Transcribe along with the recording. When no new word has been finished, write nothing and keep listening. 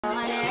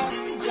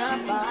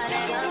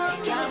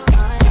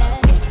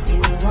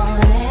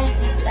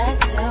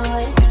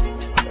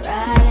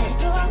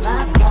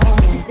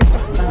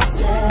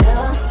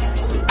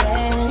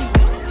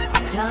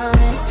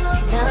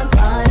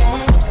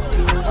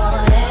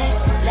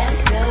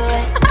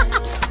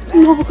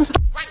know because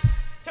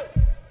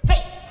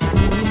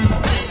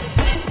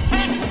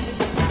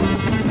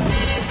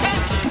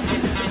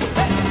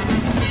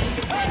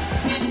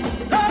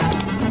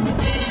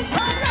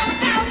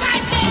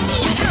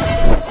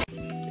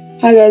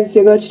Hi guys, it's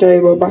your girl today.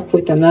 We're back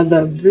with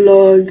another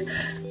vlog.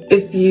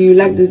 If you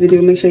like this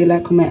video, make sure you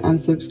like, comment and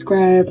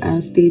subscribe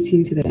and stay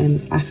tuned to the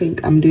end. I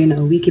think I'm doing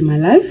a week in my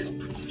life.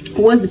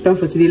 What's the plan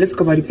for today? Let's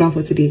talk about the plan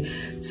for today.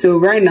 So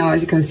right now,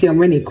 as you can see, I'm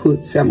wearing a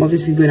coat, so I'm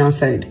obviously going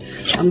outside.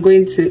 I'm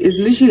going to, it's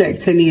literally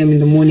like 10 a.m. in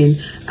the morning.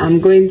 I'm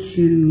going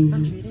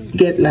to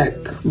get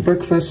like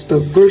breakfast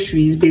stuff,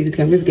 groceries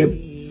basically. I'm going to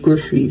get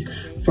groceries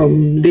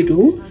from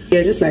Lidl.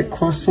 Yeah, just like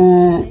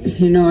croissant,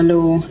 you know, a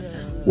little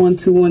 1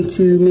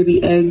 2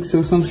 maybe eggs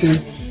or something.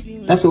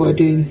 That's what we're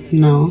doing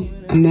now.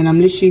 And then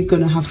I'm literally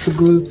gonna have to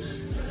go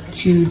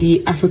to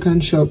the African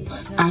shop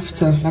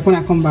after, like when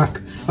I come back.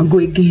 I'll go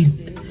again.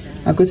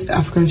 I'll go to the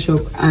African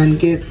shop and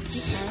get,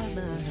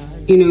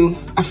 you know,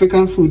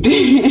 African food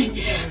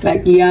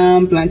like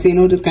yam, plantain,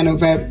 all this kind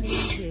of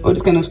vibe, all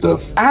this kind of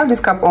stuff. I have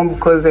this cap on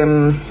because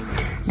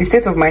the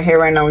state of my hair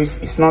right now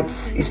is not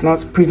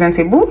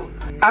presentable.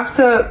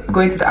 After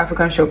going to the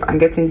African shop and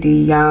getting the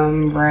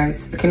yam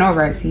rice, okay, not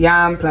rice,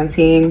 yam,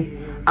 plantain,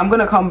 I'm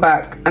gonna come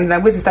back and then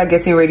I'm going to start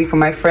getting ready for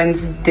my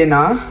friend's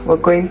dinner. We're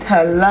going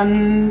to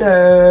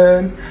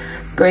London,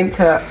 going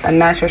to a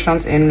nice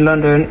restaurant in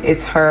London.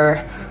 It's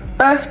her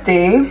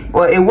birthday.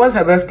 Well, it was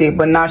her birthday,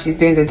 but now she's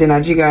doing the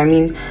dinner. Do you get what I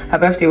mean? Her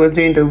birthday was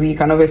during the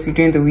week, and obviously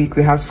during the week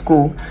we have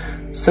school.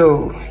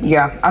 So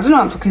yeah, I don't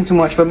know, I'm talking too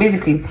much, but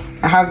basically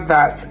I have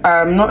that.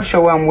 I'm not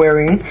sure what I'm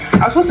wearing.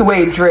 I was supposed to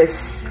wear a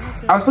dress.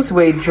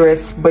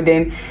 But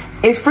then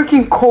it's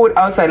freaking cold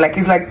outside. Like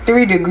it's like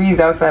 3 degrees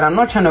outside. I'm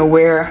not trying to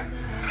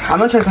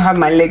have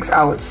my legs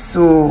out,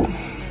 so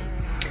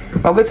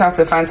I'm going to have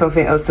to find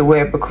something else to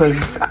wear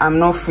because I'm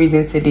not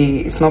freezing today.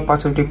 It's not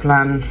part of the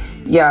plan.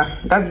 Yeah,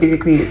 that's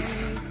basically it.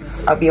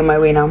 I'll be on my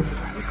way now.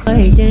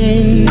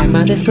 Am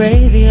I just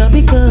crazy or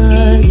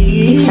because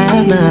you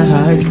have my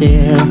heart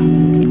still?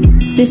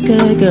 This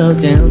could go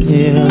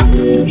downhill.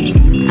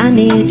 I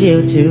need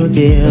you to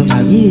deal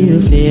how you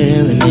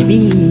feel and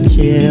maybe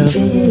chill.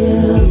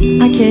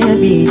 I can't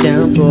be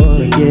down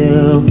for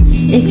you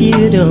if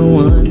you don't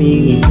want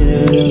me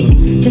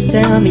to. Just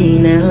tell me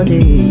now, do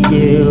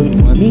you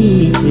want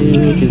me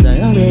to? Cause I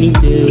already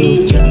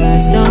do.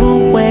 Just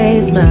don't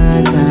waste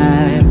my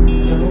time.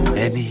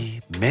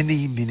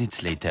 Many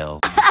minutes later.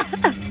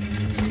 Let's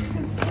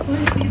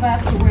see if I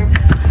have to wear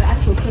the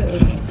actual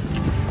clothes.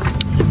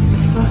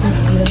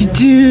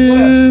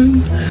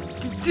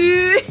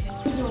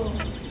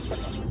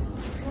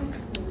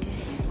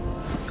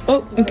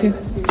 Oh, okay.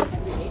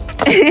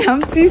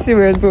 I'm too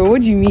serious, bro.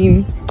 What do you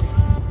mean?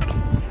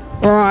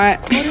 Alright.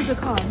 What is the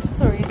car?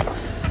 Sorry.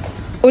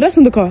 Oh, that's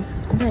in the car.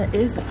 There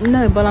is.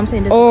 No, but I'm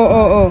saying there's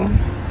oh.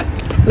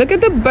 Look at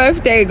the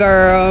birthday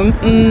girl.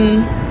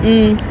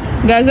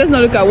 Guys, let's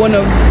not look at the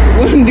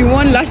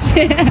one last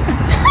year.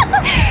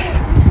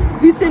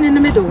 Who's sitting in the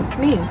middle?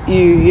 Me.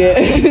 You, yeah.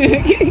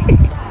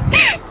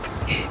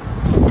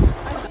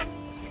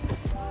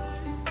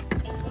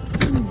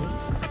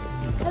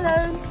 Hello.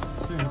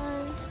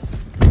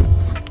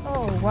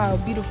 Oh wow,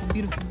 beautiful.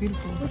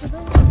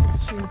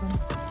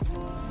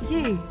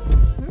 Yay.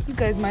 You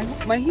guys,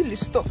 my heel is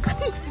stuck.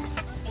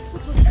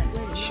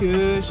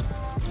 Shush.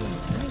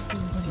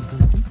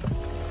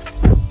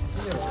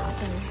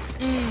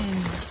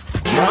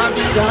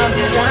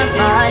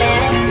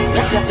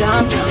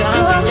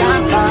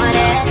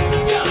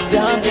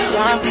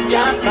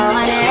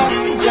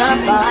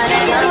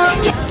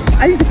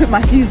 I need to put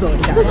my shoes on.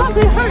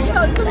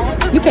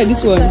 Look at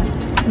this one.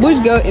 Bush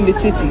girl in the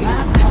city.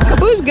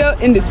 Bush girl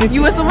in the city.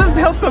 You were supposed to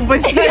help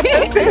somebody. Look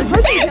at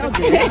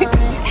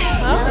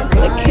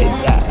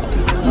that.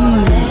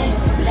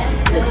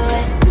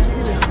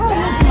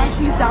 My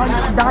shoes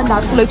down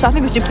that slope, so I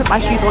think we should put my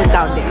shoes on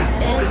down there.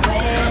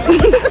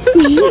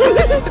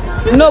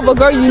 No, but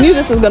girl, you knew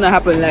this was gonna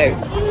happen, like.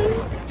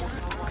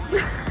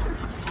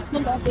 It's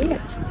not that big.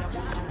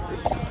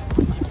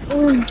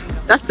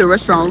 That's the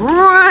restaurant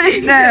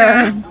right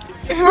there.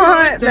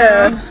 Right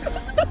there.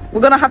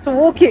 We're gonna have to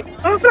walk it.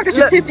 I feel like I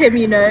should tip him,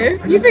 you know.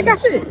 You think I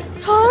should?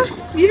 Huh?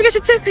 You think I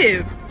should tip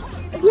him?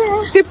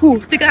 Yeah. Tip who?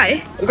 The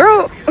guy.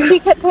 Girl. He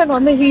kept putting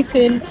on the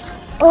heating.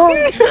 Oh.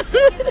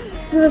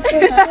 He was so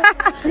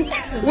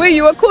nice. Wait,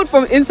 you were called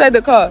from inside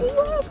the car?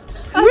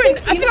 I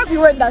feel like we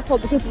weren't that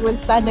cold because we were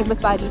standing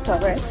beside each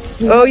other.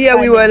 Oh yeah,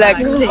 we were like,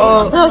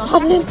 oh, I was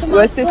huddling to we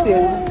were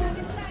sitting.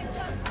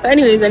 But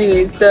anyways,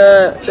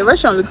 the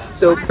restaurant looks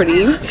so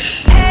pretty.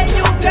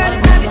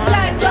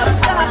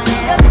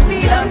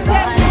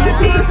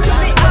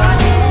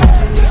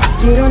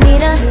 You don't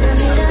need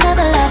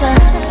another lover,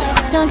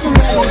 don't you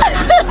know?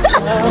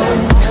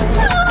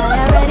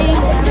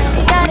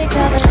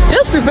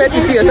 Just prepare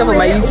to see yourself on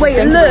my YouTube. Wait,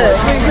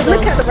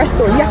 look at the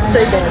restaurant. You have to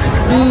show them.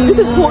 This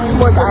is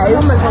Portsmouth, guys.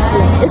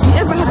 If you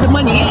ever have the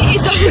money,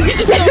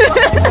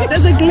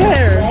 there's a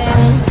glare.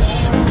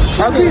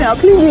 I'll clean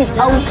it.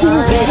 I will clean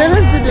it. Then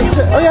let's do the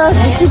two. Oh yeah, the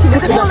two people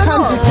can do it.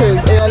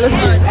 Oh yeah, let's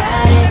do it.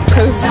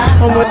 Because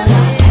wait.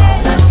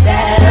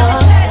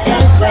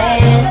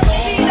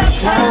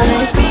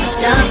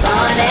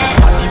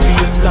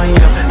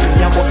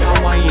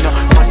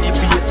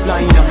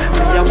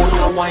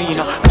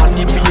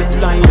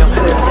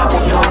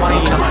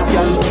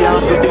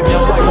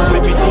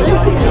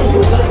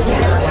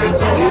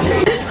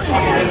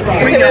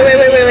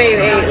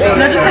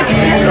 No, just take it.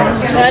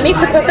 I need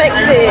to perfect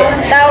it.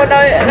 No.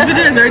 The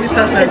video is already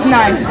started. It's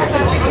nice.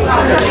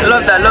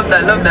 love that.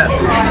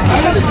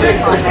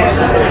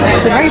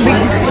 It's a very big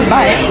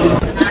bite.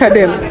 Look at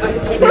them.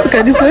 Look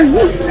at this one.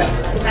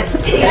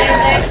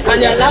 And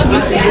you allow me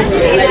to do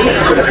like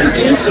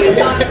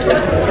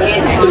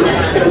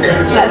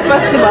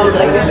first of all,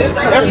 like this. I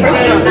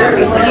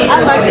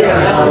like it.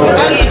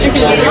 Why did you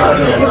feel like this?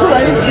 Because I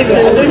didn't sleep. I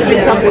don't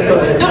drink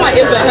cambodia. No, my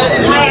ears are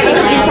hurting. I don't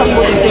drink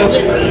cambodia.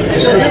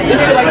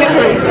 It's till I get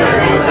home.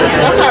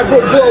 That's how I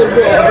broke gold,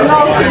 bro. No,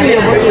 I'm keeping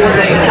your bottle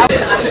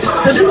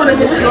water. So this one is a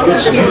bit of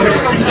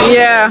cheese.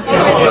 Yeah.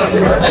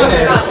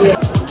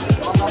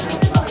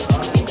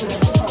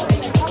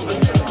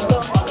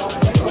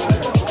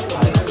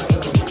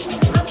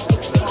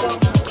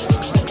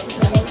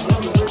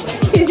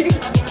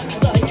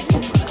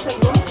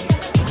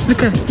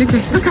 Look at.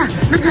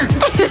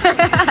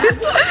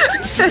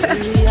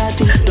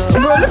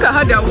 Bro, look at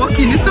how they're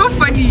walking. It's so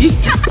funny.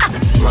 Look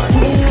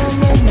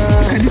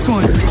at this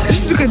one.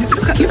 Just look at her.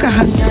 Look at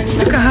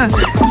her.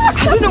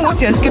 I don't know what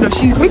you're scared of.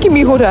 She's making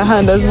me hold her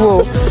hand as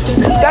well.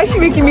 Why is she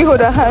making me hold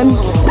her hand?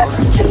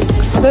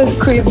 That's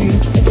crazy.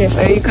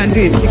 Okay, you can do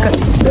it. You can.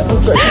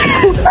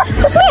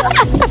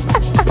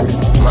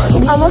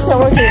 I'm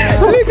okay.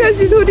 Look at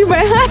she's holding my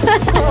hand.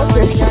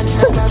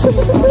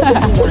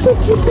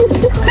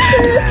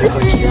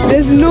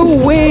 There's no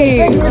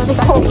way.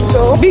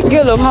 Big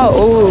girl of how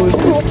old?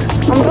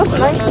 I'm just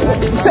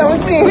 19.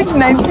 17. Which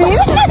 19?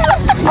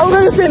 I was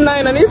going to say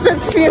 9 and it's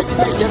 17.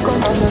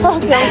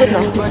 Okay, I'm good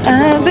now.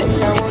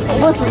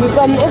 What is it?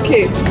 I'm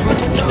okay.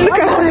 Look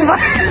at holding my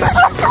hand.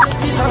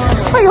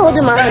 Why are you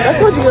holding my hand? I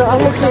told you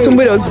I'm okay.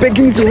 Somebody was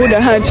begging me to hold her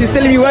hand. She's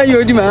telling me, why are you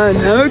holding my hand?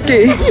 I'm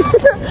okay.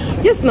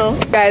 Yes, no.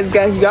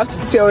 Guys, you have to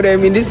tell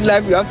them in this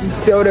life. You have to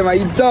tell them. Are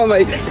you dumb?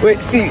 Like,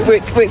 wait. Sorry.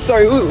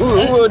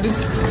 This.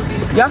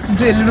 You have to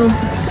do a little.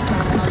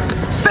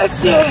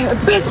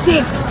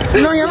 Bessie.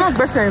 No, you're not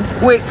Bessie.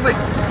 Wait.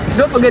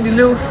 Don't forget the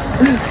little.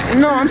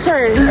 No, I'm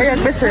sorry. Yeah,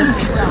 Bessie.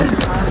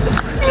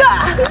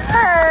 Yeah.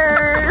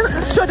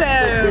 Show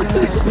them.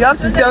 You have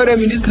to tell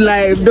them in this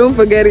life. Don't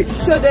forget it.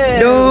 Show them.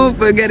 Don't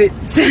forget it.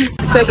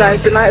 So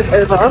guys, the night is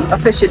over.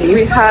 Officially,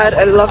 We had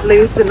a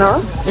lovely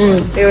dinner.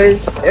 It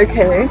was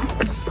okay.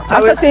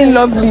 after saying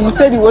lovely, you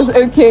said it was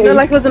okay. No,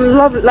 like it was an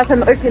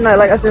okay night,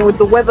 like as in with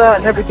the weather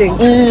and everything.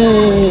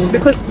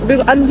 Because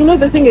and you know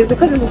the thing is,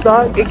 because it's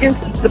dark, it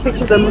gives the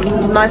pictures a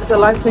nicer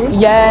lighting.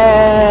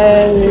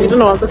 Yeah. You don't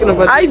know what I'm talking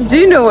about. I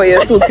do know what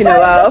you're talking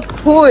about. Of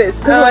course,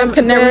 because like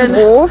Canary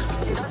Wharf.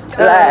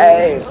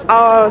 Like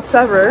our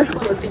server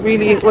was a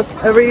really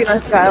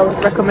nice guy. I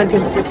would recommend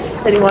him to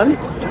anyone.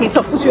 He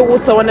tops up your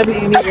water whenever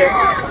you need it.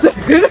 So,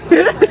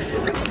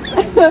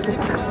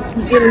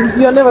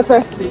 you're never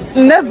thirsty.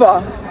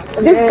 Never.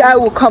 This guy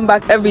will come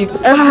back every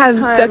 5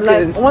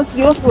 seconds. Like, once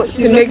you also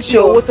to make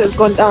sure your water has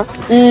gone down,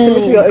 to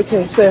make sure you're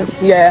okay. So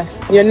yeah,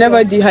 you're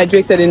never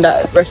dehydrated in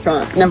that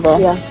restaurant. Never.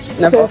 Yeah.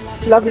 Never. So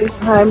lovely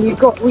time. We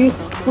got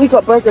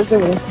burgers,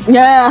 didn't we?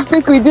 Yeah, I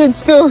think we did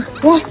still.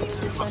 Yeah.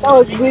 That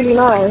was really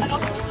nice.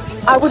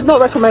 I would not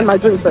recommend my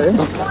drink though.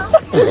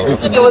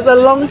 It was a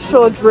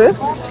longshore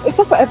drift.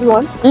 Except for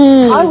everyone.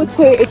 I would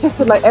say it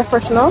tasted like air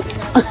freshener.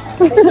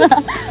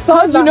 So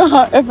how do you know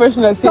how air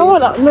freshener tastes? No,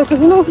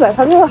 because you know, like,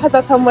 have you ever had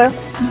that somewhere?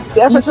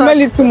 The air You freshener,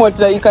 smell it too much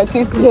that you can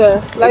taste it.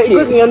 yeah, like it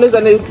goes in your nose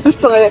and it's too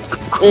strong.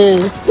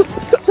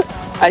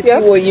 I see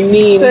what you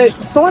mean. So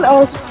someone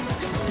else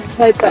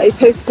said that it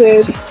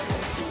tasted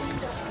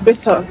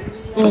bitter.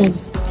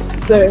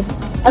 So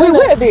I mean,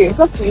 where are they? It's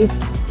up to you.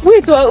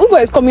 Wait, well, Uber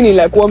is coming in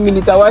like 1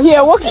 minute. We're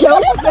here walking.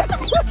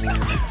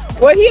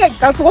 We're here,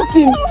 guys,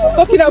 walking,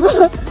 talking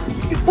about.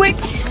 Wait.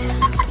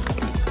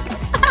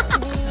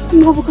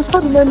 No, because how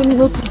did I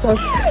notice that?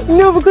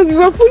 No, because we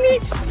were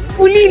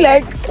fully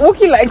like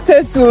walking like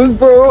turtles,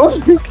 bro.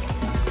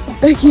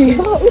 Okay.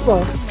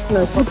 Uber.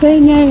 No. Okay,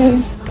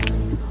 yeah.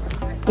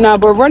 Nah,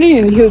 but running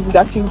in heels is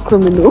actually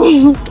criminal.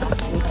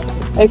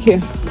 Okay.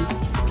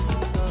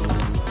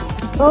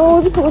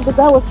 Oh, this is what the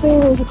guy was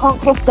saying. You can't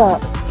cross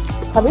that.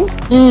 Have you?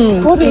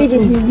 What did you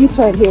do? You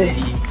turned here.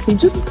 He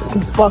just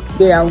fucked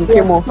there and we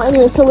came off.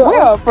 Anyway, so we're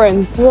our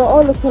friends. We're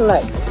all looking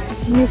like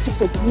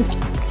beautiful.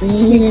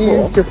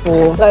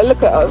 Beautiful. Like,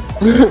 look at us.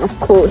 Of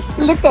course.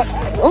 Look at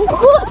us. Of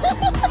course.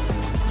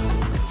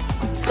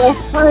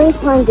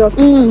 Fine, girl.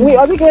 Wait,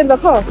 are they getting in the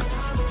car?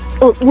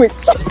 Oh, wait.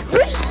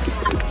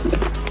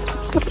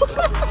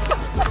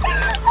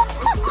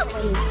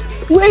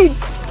 Wait.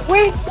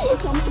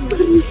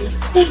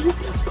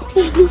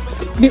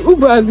 The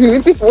Uber has been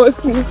waiting for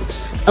us,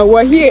 and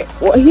we're here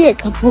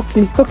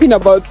talking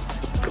about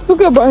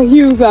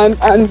heels and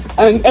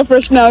air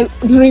freshener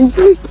drink.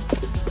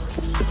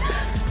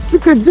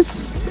 Look at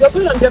this. You're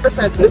going on the other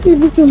side. Look at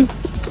this one.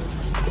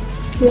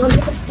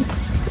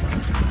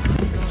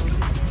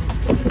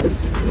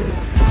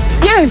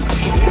 Yeah.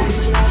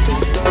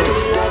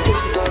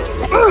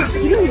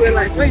 You know we're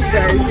like, wait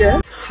guys, yeah.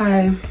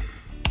 Hi.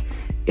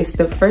 It's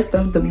the first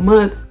of the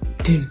month.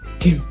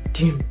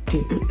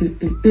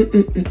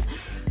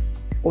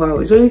 Wow,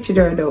 it's only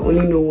Chidera that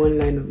only know one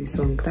line of his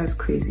song. That's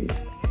crazy.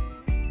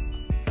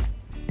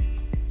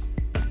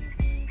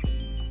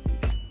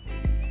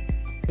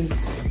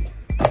 It's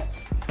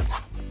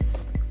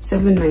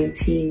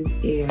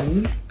 7:19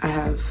 a.m. I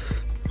have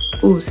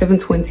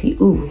 7:20.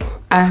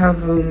 I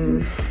have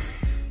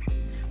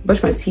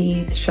brushed my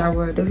teeth,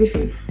 showered,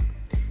 everything.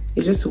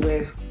 It's just to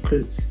wear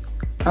clothes.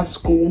 I have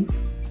school.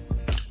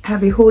 I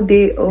have a whole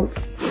day of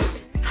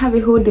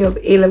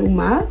A-level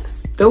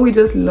maths. Don't we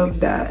just love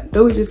that?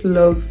 Don't we just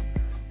love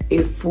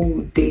a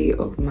full day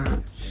of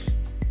maths?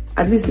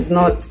 At least it's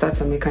not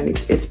stats and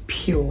mechanics, it's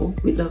pure.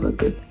 We love a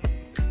good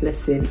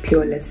lesson,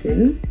 pure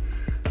lesson.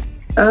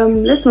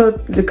 Let's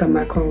not look at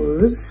my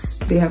cornrows.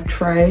 They have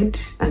tried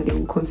and they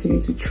will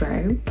continue to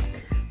try.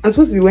 I'm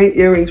supposed to be wearing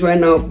earrings right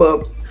now,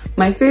 but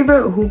my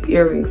favorite hoop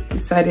earrings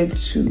decided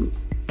to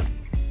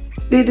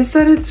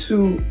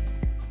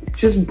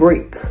just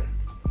break.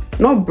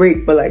 Not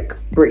break, but like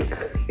break,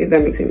 if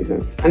that makes any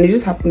sense. And it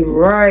just happened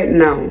right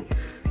now.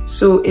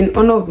 So in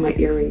honor of my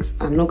earrings,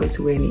 I'm not going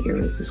to wear any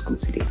earrings to school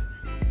today.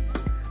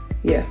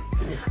 Yeah,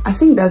 I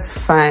think that's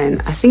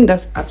fine. I think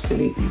that's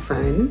absolutely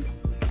fine.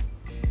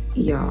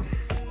 Yeah,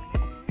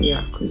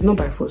 because it's not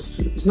by force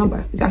to, it's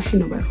actually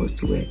not by force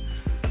to wear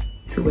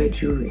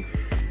jewelry.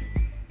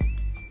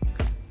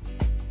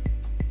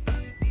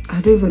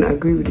 I don't even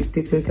agree with the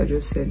statement I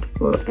just said,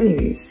 but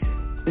anyways,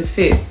 the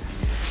fit.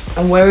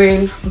 I'm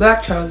wearing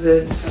black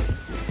trousers,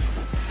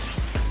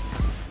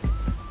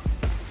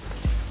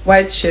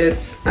 white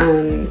shirts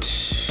and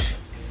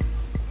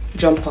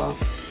jumper.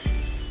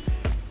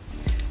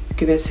 Let's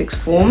give it 6th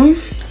form.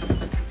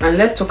 And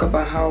let's talk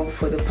about how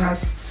for the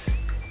past,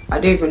 I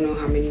don't even know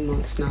how many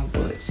months now,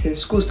 but since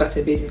school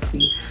started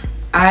basically,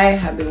 I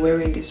have been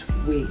wearing this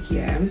wig,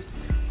 yeah,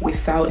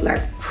 without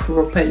like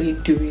properly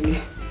doing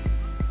it.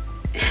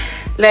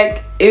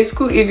 Like in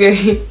school,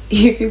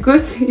 if you go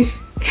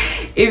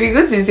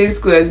to the same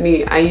school as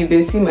me and you've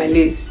been seeing my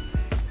lace,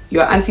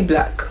 you're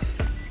anti-black.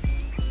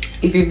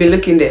 If you've been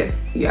looking there,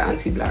 you're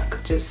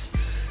anti-black. Just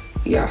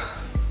yeah,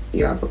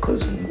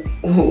 because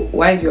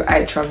why is your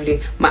eye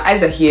traveling? My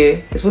eyes are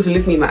here. You're supposed to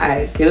look me in my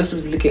eyes. You're not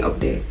supposed to be looking up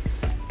there.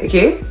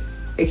 Okay?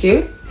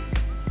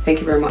 Thank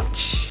you very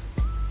much.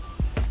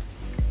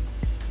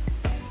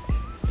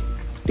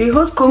 The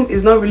hot comb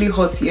is not really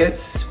hot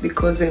yet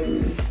because I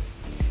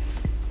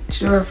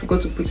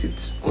forgot to put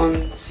it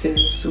on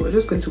since, so we're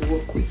just going to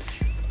work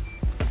with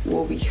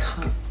what we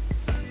have.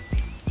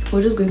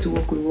 We're just going to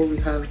work with what we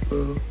have,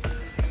 bro.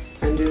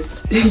 And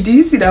just do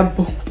you see that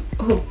bump?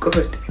 Oh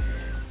god,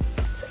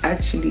 it's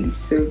actually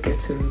so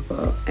ghetto.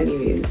 But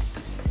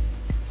anyways,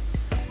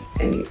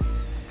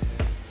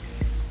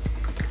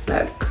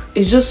 like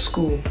it's just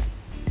school.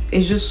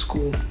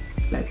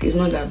 Like it's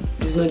not that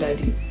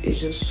deep. It's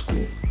just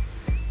school.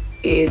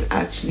 It's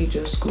actually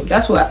just school.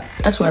 That's why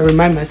I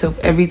remind myself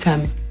every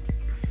time.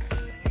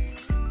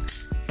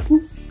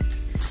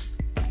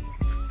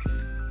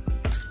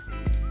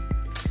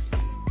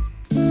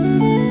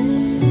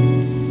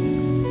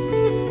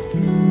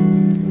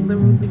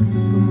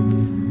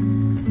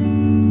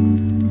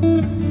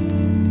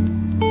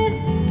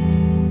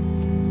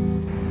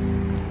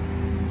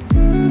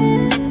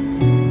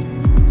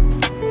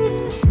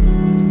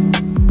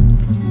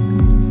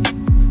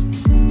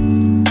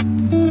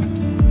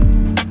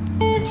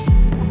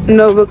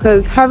 No,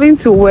 because having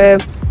to wear,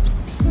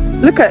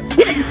 look at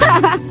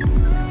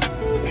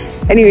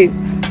anyways,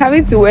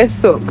 having to wear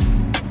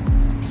socks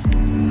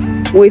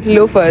with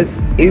loafers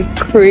is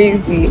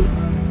crazy.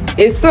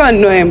 It's so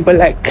annoying, but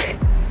like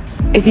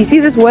if you see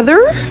this weather,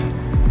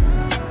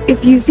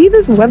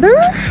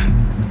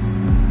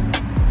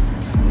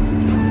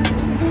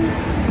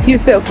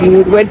 yourself, you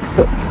would wear the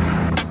socks.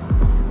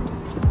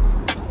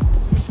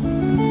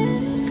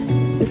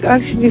 It's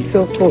actually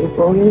so cold,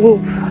 bro.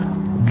 Move.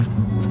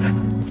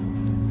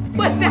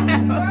 What the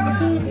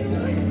hell?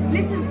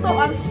 Listen, stop,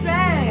 I'm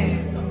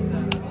stressed.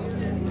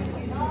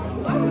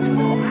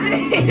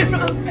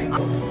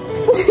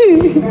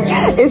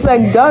 It's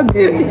like dog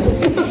days.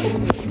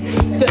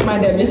 Don't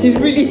mind her, she's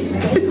really...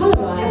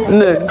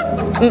 No.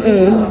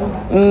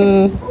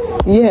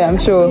 Yeah, I'm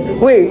sure.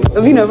 Wait,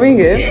 Avina, bring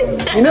it.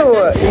 You know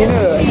what?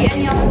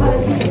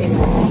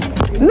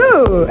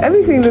 No,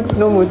 everything looks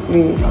normal to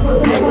me.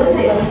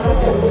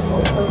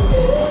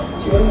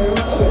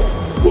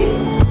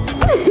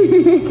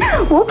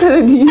 What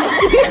color do you see?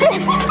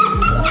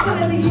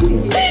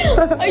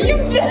 Are you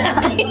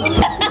blind?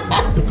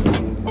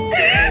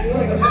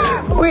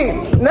 Wait,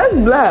 that's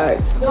black.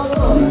 No,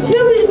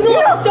 it's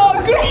not.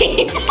 Dark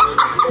green.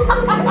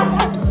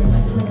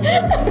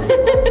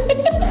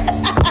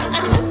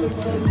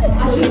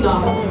 I should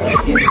laugh.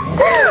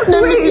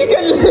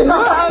 Wait, no,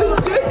 I was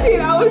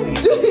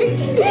joking.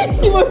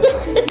 She wasn't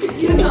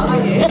joking.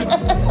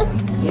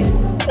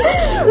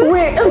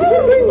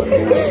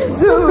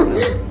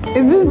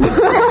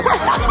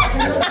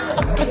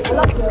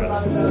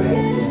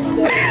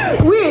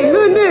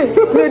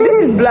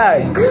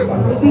 black.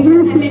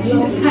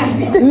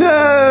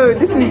 No,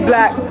 this is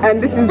black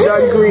and this is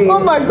dark green. Oh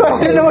my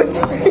god, I don't know what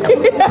to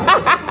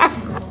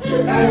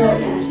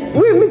do.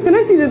 Wait, miss, can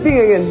I see the thing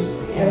again?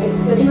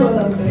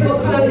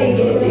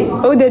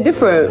 Oh, they're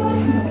different.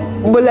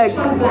 But like...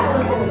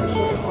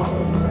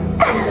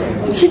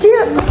 She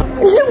didn't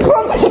look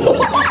properly.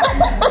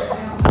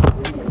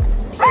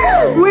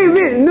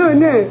 Wait, no.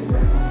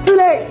 So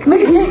like...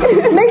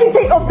 Maybe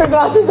take off the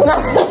glasses and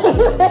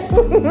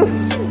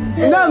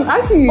No, I'm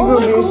actually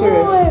going to be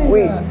serious.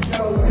 Wait.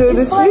 So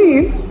the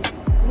sleeve...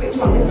 Which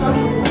one? This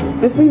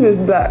one? The sleeve is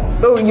black.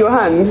 Oh, your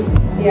hand?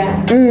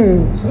 Yeah.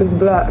 It's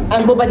black.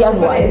 And what about the other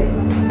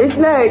one? It's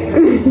like...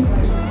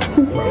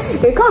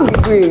 it can't be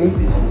green.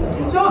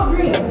 It's dark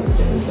green.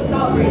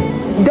 Dark green.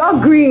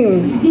 Dark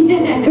green.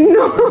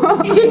 No.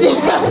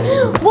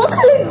 What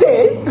color is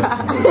this?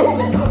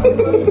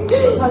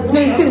 No,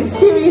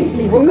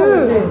 seriously, what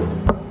color is this?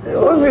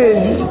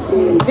 Orange.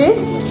 This?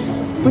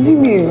 What do you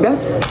mean?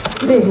 This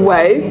is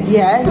white.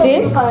 Yeah,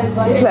 this?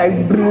 It's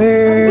like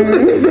blue.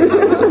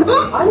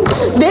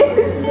 This?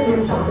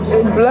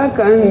 Black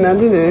and I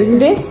don't know.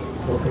 This?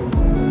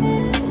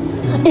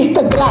 It's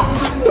the black.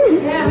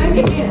 Yeah,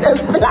 maybe. The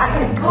black.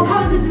 What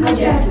color did the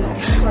chest?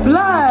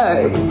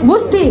 Black.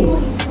 What's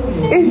this?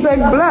 It's like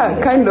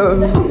black, kind of.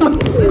 What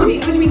do you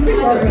mean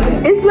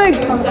Christmas? It's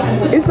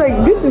like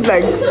this is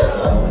like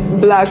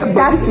black,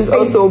 but this is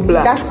also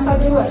black. That's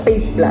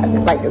space black.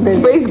 Like the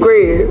Space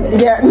gray.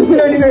 Yeah,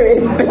 no,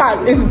 it's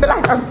black. It's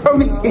black, I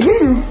promise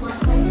you.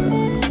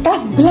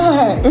 That's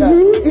black.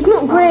 It's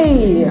not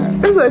grey.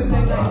 That's what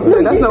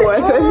no, that's not what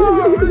I said.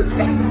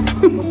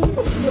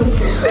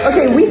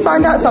 Okay, we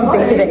found out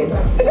something today.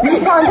 We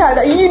found out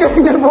that you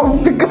don't know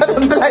what the color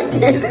black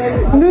is.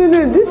 No,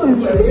 this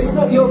is...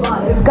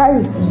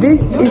 Guys,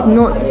 this is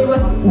not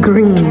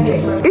green.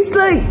 It's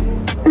like...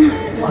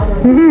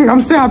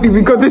 I'm so happy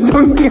we got this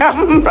on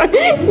camera.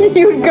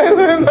 You would go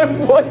home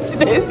and watch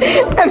this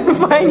and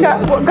find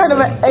out what kind of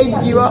an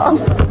egg you are.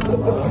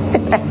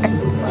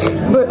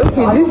 But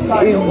okay, this is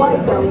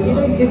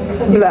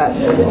black.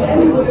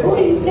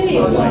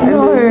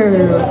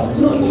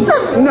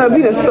 No,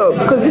 Bina, stop,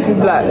 because this is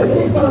black.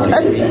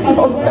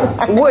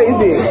 What is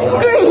it?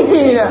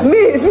 Green.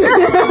 Miss!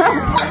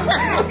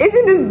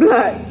 Isn't this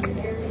black?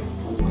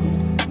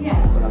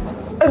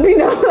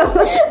 Bina.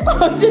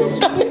 I'm just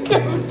trying to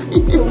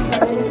confuse.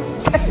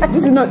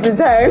 This is not the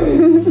time.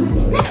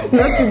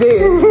 Not today.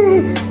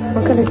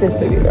 What color is this,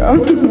 baby girl?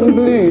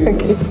 Blue.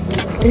 Okay.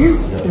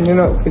 You're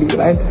not fully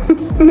blind.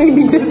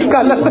 Maybe just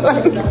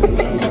colorblind.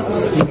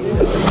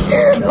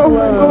 Oh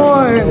my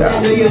god.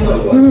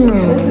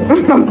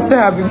 I'm so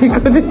happy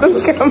because it's on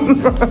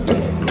camera.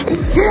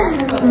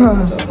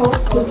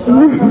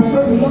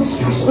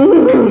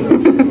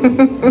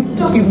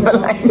 You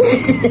blind.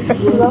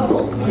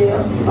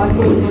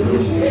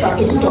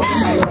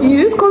 You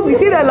just called me.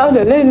 Say that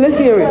louder. Let's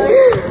hear it.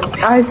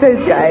 I said,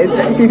 guys,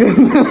 that she's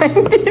blind.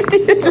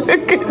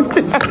 Look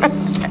at that.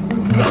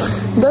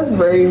 That's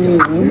very mean.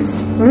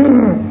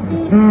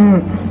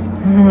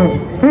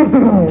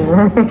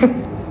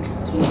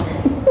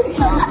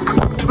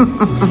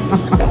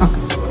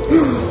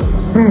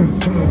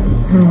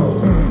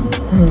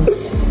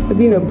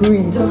 Adina,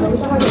 breathe.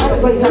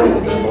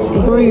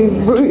 Breathe.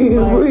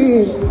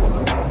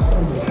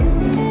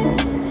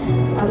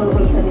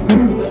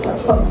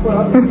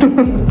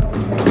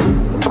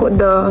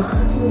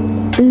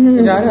 I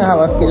don't know how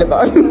I feel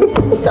about it.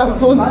 I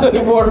feel so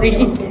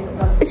worried.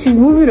 She's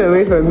moving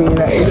away from me,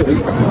 like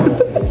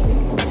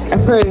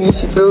apparently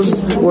she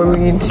feels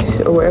worried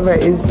or whatever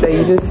it is that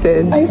you just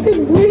said. I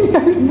said weird.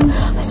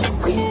 I said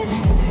weird.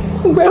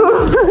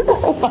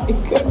 Oh my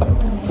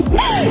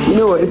god. You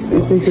know what?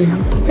 It's okay.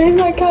 Where's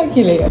my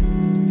calculator?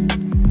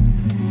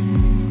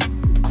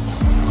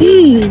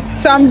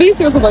 So I'm being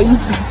serious about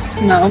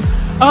YouTube now.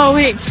 Oh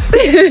wait.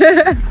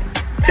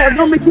 So I'm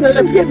not making a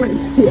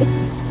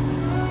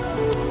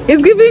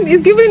It's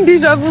giving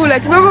deja vu.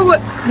 Like, remember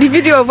what the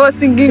video of us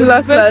singing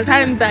last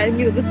time that I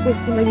knew this was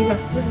gonna be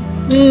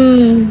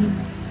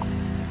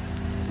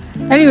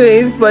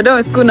Anyways, we're done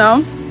with school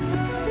now.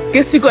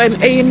 Guess you got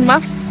an A in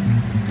maths.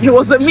 It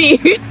wasn't me.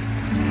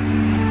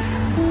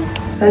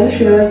 So I just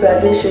realized that I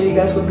didn't show you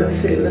guys what the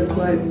fit looked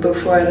like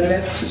before I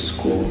left to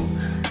school.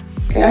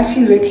 It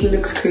actually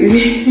looks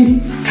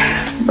crazy.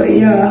 But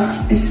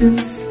yeah, it's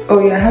just, oh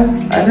yeah,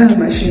 I don't have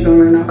my shoes on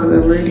right now because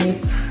I've already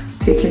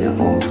taken it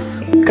off.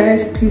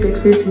 Guys, please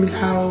explain to me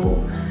how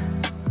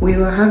we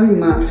were having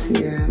maths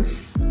here,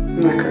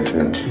 like I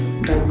said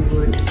that we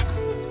would,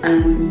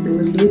 and it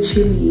was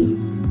literally,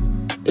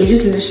 it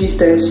just literally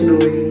started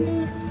snowing,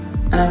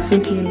 and I'm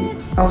thinking,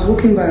 I was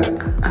walking back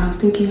and I was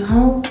thinking,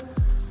 how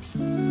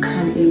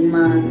can a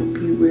man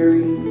be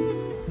wearing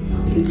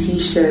a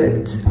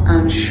t-shirt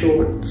and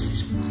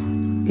shorts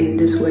in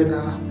this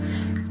weather?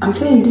 I'm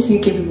telling you, these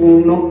UK people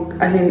will not,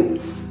 I think,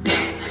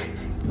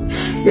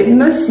 they did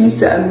not cease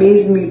to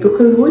amaze me,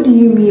 because what do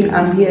you mean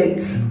I'm here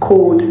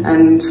cold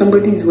and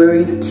somebody's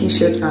wearing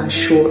t-shirts and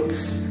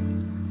shorts?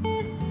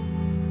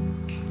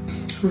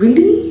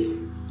 Really?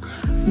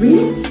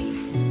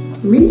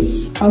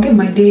 Really? I'll give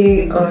my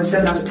day a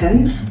 7 out of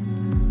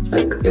 10.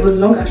 Like, it was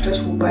long and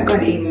stressful, but I got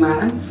an A in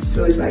maths,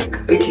 so it's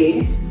like,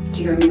 okay.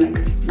 Do you know what I mean?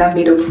 Like, that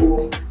made up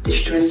for the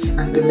stress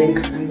and the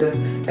link and the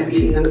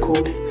everything and the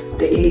code.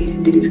 The A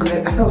did it, because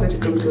I thought I was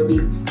going to drop to a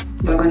B,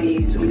 but I got an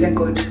A. So we thank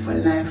God for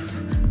life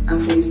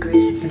and for His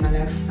grace in my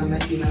life and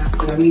mercy in my life,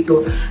 because I really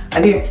thought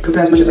I didn't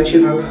prepare as much as I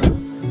should have.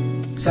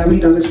 So I really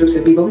thought I was going to drop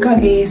to a B, but we got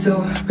an A,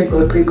 so praise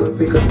God, praise God,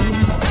 praise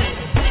God.